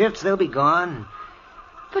wind shifts, they'll be gone.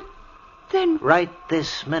 But then... Right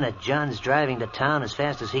this minute, John's driving to town as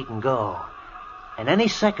fast as he can go. And any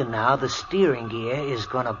second now, the steering gear is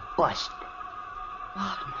going to bust.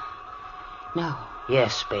 Martin. No.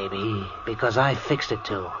 Yes, baby, because I fixed it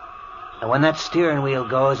to. And when that steering wheel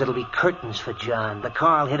goes, it'll be curtains for John. The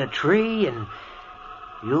car'll hit a tree, and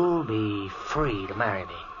you'll be free to marry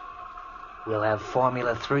me. We'll have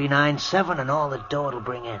Formula 397 and all the dough it'll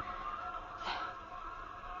bring in.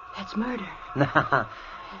 That's murder. No,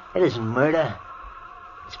 it isn't murder.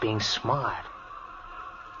 It's being smart.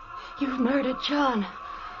 You've murdered John.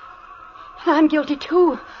 And I'm guilty,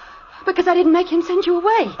 too, because I didn't make him send you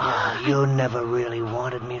away. Oh, you never really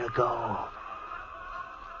wanted me to go.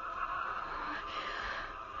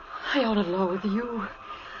 I ought to loathe you.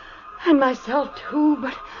 And myself, too,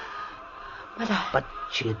 but I... But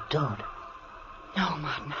you don't. No,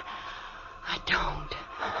 Martin. I don't.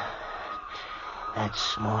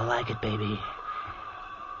 That's more like it, baby.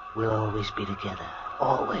 We'll always be together.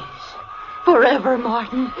 Always. Forever,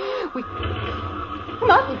 Martin.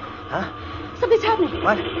 Martin! Huh? Something's happening.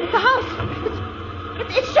 What? The house.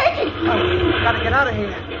 It's shaking. Oh, gotta get out of here.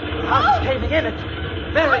 The house is caving in. It's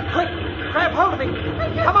very quick. Grab hold of me.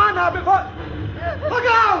 Come on now before... Look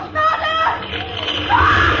out!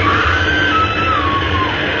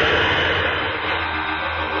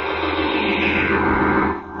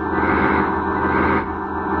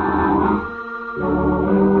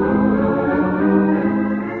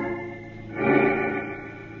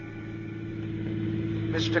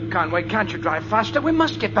 Mr. Conway, can't you drive faster? We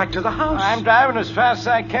must get back to the house. I'm driving as fast as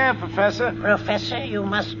I can, Professor. Professor, you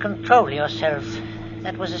must control yourself.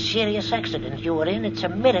 That was a serious accident you were in. It's a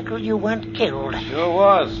miracle you weren't killed. Sure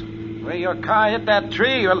was. Where your car hit that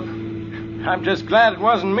tree, well, I'm just glad it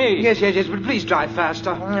wasn't me. Yes, but please drive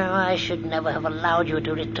faster. No, I should never have allowed you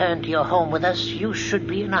to return to your home with us. You should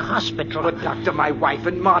be in a hospital. But, Doctor, my wife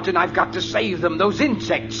and Martin, I've got to save them. Those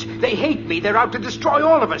insects. They hate me. They're out to destroy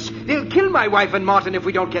all of us. They'll kill my wife and Martin if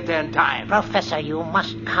we don't get there in time. Professor, you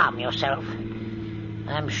must calm yourself.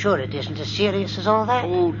 I'm sure it isn't as serious as all that.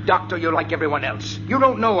 Oh, Doctor, you're like everyone else. You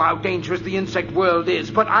don't know how dangerous the insect world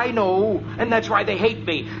is, but I know, and that's why they hate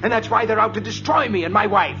me, and that's why they're out to destroy me and my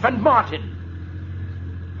wife and Martin.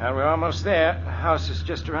 Well, we're almost there. The house is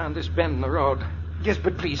just around this bend in the road. Yes,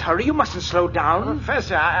 but please hurry. You mustn't slow down.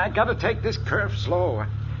 Professor, I gotta take this curve slow.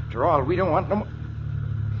 After all, we don't want no more...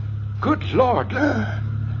 Good Lord.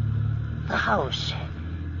 The house.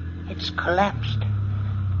 It's collapsed.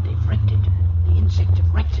 They've wrecked it. The insects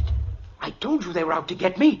have wrecked it. I told you they were out to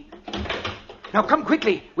get me. Now come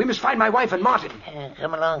quickly. We must find my wife and Martin.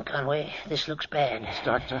 Come along, Conway. This looks bad. Yes,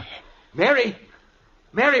 Doctor. Mary!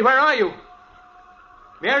 Mary, where are you?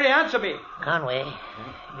 Mary, answer me. Conway,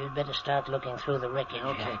 you'd better start looking through the wreckage.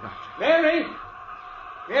 Okay. Mary!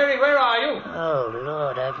 Mary, where are you? Oh,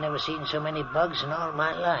 Lord, I've never seen so many bugs in all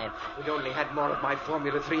my life. If we'd only had more of my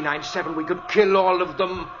Formula 397, we could kill all of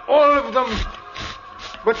them. All of them.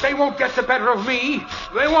 But they won't get the better of me.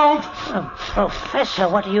 They won't. Oh, Professor,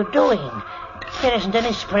 what are you doing? There isn't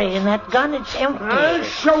any spray in that gun. It's empty. I'll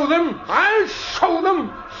show them. I'll show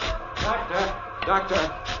them.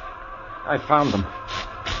 Doctor, I found them.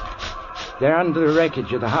 They're under the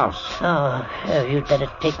wreckage of the house. Oh, you'd better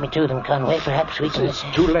take me to them, Conway. Perhaps we can... It's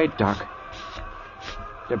too late, Doc.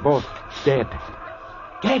 They're both dead.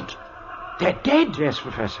 Dead? They're dead? Yes,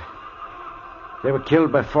 Professor. They were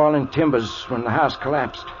killed by falling timbers when the house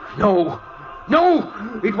collapsed. No!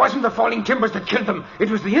 It wasn't the falling timbers that killed them. It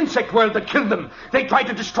was the insect world that killed them. They tried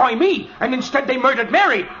to destroy me, and instead they murdered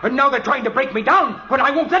Mary. And now they're trying to break me down. But I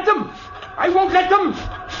won't let them. I won't let them.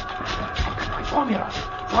 My formula.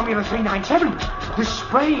 Formula 397. The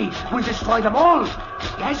spray will destroy them all.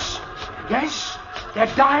 Yes. They're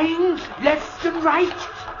dying left and right.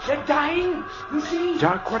 They're dying, you see?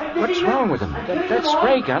 Doc, what's wrong with them? That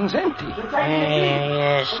spray gun's empty.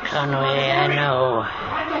 Yes, Conway, I know.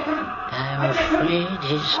 I'm afraid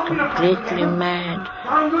he's completely mad.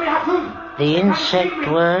 The insect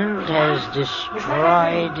world has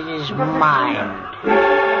destroyed his mind.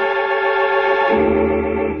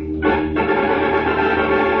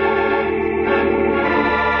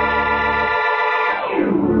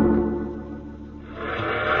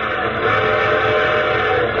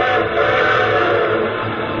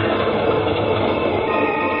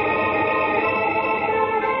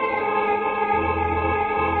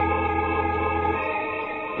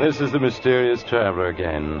 This is the mysterious traveler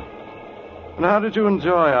again. And how did you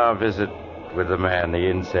enjoy our visit with the man the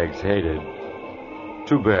insects hated?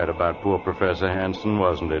 Too bad about poor Professor Hanson,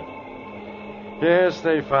 wasn't it? Yes,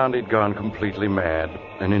 they found he'd gone completely mad,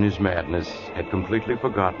 and in his madness had completely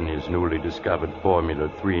forgotten his newly discovered Formula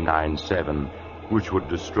 397, which would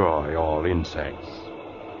destroy all insects.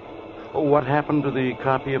 Oh, what happened to the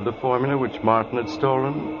copy of the formula which Martin had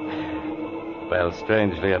stolen? Well,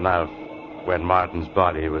 strangely enough, when Martin's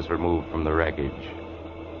body was removed from the wreckage,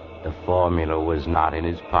 the formula was not in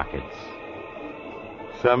his pockets.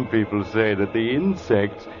 Some people say that the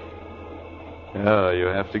insects... Oh, you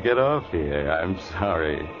have to get off here. I'm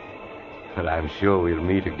sorry. But I'm sure we'll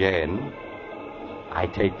meet again. I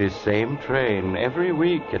take this same train every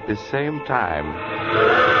week at this same time.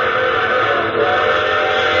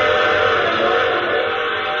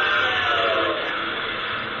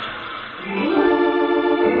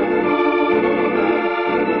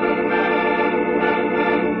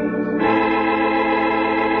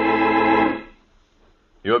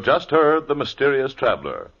 You have just heard The Mysterious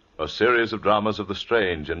Traveler, a series of dramas of the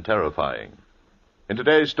strange and terrifying. In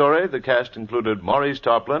today's story, the cast included Maurice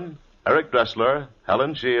Tarplin, Eric Dressler,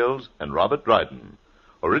 Helen Shields, and Robert Dryden.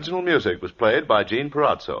 Original music was played by Gene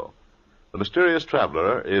Perazzo. The Mysterious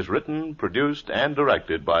Traveler is written, produced, and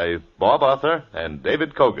directed by Bob Arthur and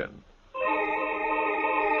David Kogan.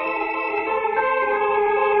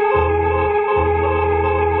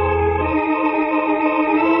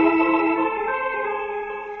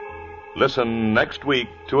 Listen next week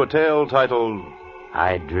to a tale titled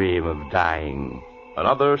I Dream of Dying.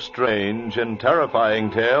 Another strange and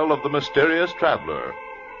terrifying tale of the mysterious traveler.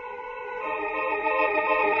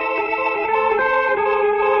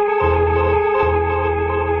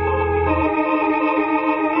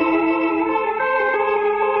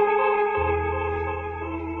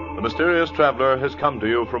 The Mysterious Traveler has come to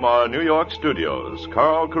you from our New York studios.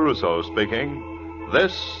 Carl Caruso speaking.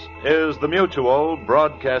 This is the Mutual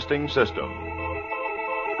Broadcasting System.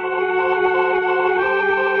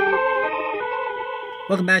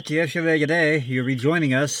 Welcome back to Yesterday Today. You're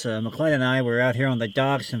rejoining us. McLean and I were out here on the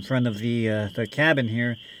docks in front of the cabin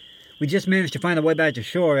here. We just managed to find a way back to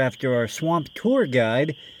shore after our swamp tour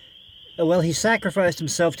guide, well, he sacrificed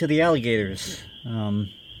himself to the alligators. The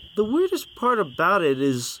weirdest part about it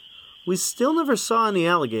is we still never saw any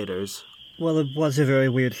alligators. Well, it was a very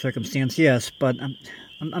weird circumstance, yes, but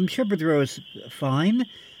I'm sure Boudreaux's fine.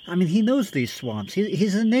 I mean, he knows these swamps.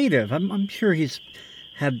 He's a native. I'm sure he's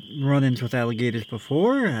had run-ins with alligators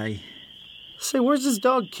before. Say, where's his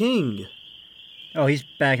dog King? Oh, he's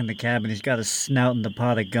back in the cabin. He's got a snout in the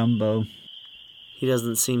pot of gumbo. He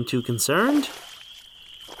doesn't seem too concerned.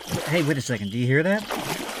 Hey, wait a second. Do you hear that?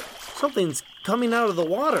 Something's coming out of the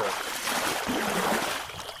water.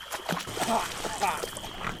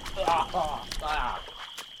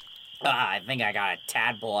 I think I got a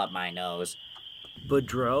tadpole up my nose.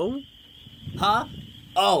 Boudreaux? Huh?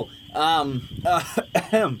 Oh,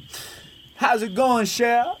 how's it going,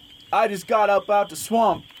 Sheriff? I just got up out the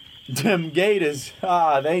swamp. Them gators,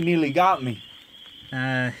 they nearly got me.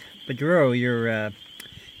 Boudreaux,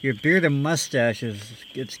 your beard and mustache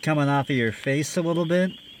it's coming off of your face a little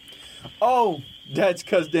bit. Oh, that's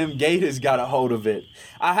 'cause them gators got a hold of it.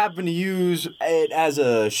 I happen to use it as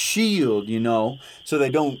a shield, so they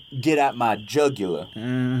don't get at my jugular.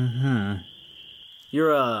 Uh-huh.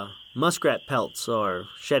 Your, muskrat pelts are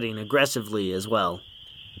shedding aggressively as well.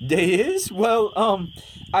 They is? Well,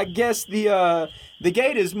 I guess the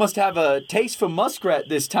gators must have a taste for muskrat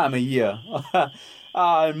this time of year.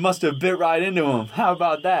 It must have bit right into them. How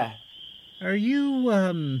about that? Are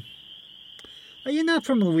you not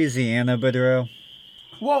from Louisiana, Boudreaux?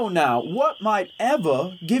 Whoa now, what might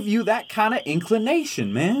ever give you that kind of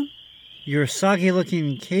inclination, man? Your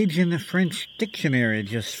soggy-looking Cajun French dictionary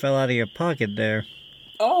just fell out of your pocket there.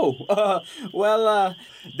 Oh,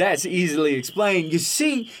 that's easily explained. You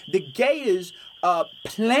see, the gators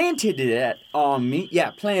planted that on me.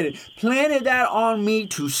 Yeah, planted that on me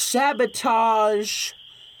to sabotage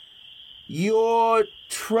your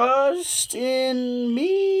trust in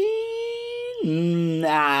me.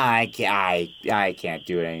 Nah, I can't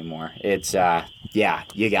do it anymore. It's yeah,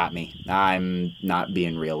 you got me. I'm not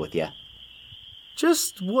being real with you.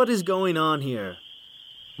 Just what is going on here?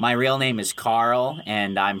 My real name is Carl,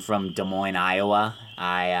 and I'm from Des Moines, Iowa.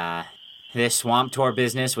 This swamp tour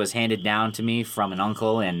business was handed down to me from an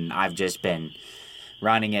uncle, and I've just been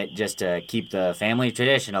running it just to keep the family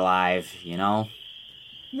tradition alive, Well,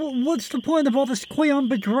 what's the point of all this Quillon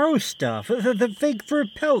Boudreaux stuff? The fake fur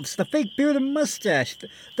pelts, the fake beard and mustache,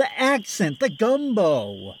 the accent, the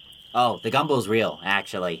gumbo. Oh, the gumbo's real,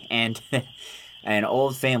 actually, and an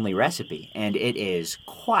old family recipe, and it is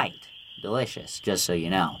quite delicious, just so you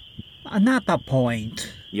know. Not the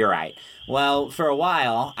point. You're right. Well, for a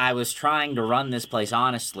while, I was trying to run this place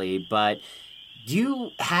honestly, but do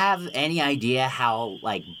you have any idea how,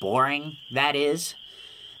 boring that is?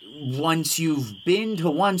 Once you've been to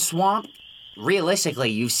one swamp, realistically,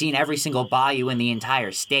 you've seen every single bayou in the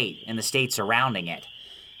entire state and the state surrounding it.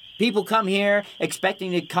 People come here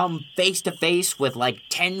expecting to come face to face with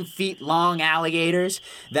 10 feet long alligators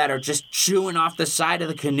that are just chewing off the side of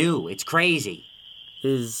the canoe. It's crazy.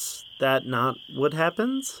 Is that not what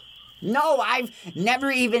happens? No, I've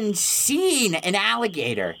never even seen an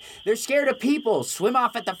alligator. They're scared of people, swim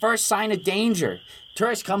off at the first sign of danger.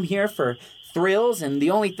 Tourists come here for thrills, and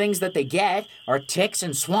the only things that they get are ticks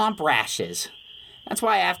and swamp rashes. That's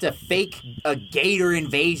why I have to fake a gator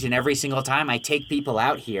invasion every single time I take people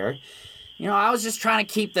out here. I was just trying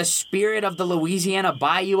to keep the spirit of the Louisiana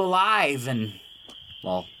Bayou alive and,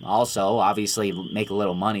 well, also, obviously, make a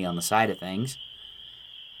little money on the side of things.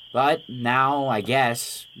 But now, I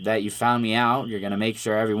guess, that you found me out, you're going to make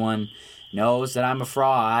sure everyone knows that I'm a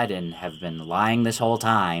fraud and have been lying this whole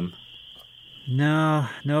time. No,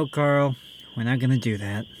 Carl. We're not going to do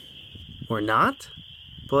that. We're not?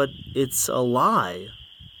 But it's a lie.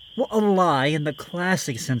 Well, a lie in the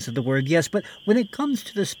classic sense of the word, yes, but when it comes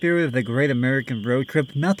to the spirit of the great American road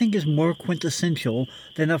trip, nothing is more quintessential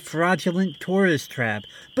than a fraudulent tourist trap.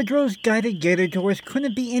 Boudreaux's guided gator tours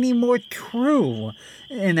couldn't be any more true,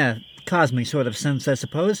 in a cosmic sort of sense, I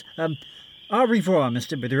suppose. Au revoir,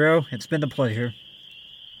 Mr. Boudreaux. It's been a pleasure.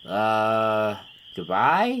 Goodbye?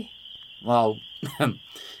 Well,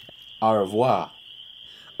 au revoir.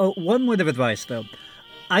 Oh, one word of advice, though.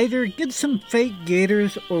 Either get some fake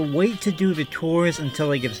gators or wait to do the tours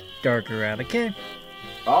until it gets darker out, okay?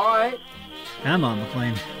 All right. Come on,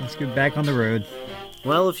 McLean. Let's get back on the road.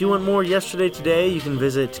 Well, if you want more Yesterday Today, you can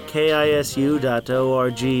visit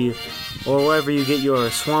KISU.org or wherever you get your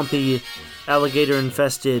swampy,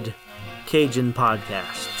 alligator-infested Cajun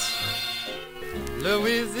podcasts.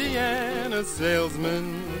 Louisiana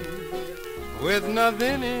salesman with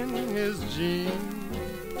nothing in his jeans.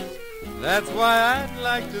 That's why I'd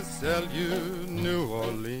like to sell you New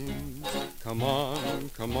Orleans. Come on,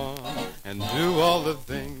 and do all the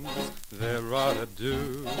things there ought to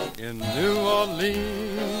do in New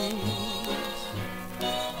Orleans.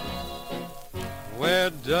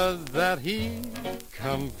 Where does that heat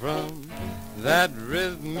come from? That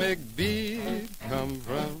rhythmic beat come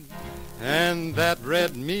from? And that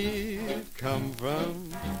red meat come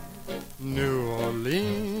from? New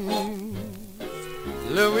Orleans.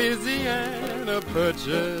 Louisiana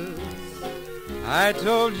Purchase, I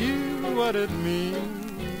told you what it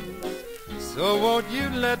means. So won't you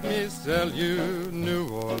let me sell you New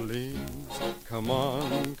Orleans? Come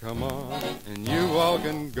on, and you all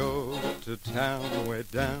can go to town way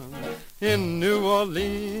down in New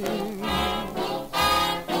Orleans.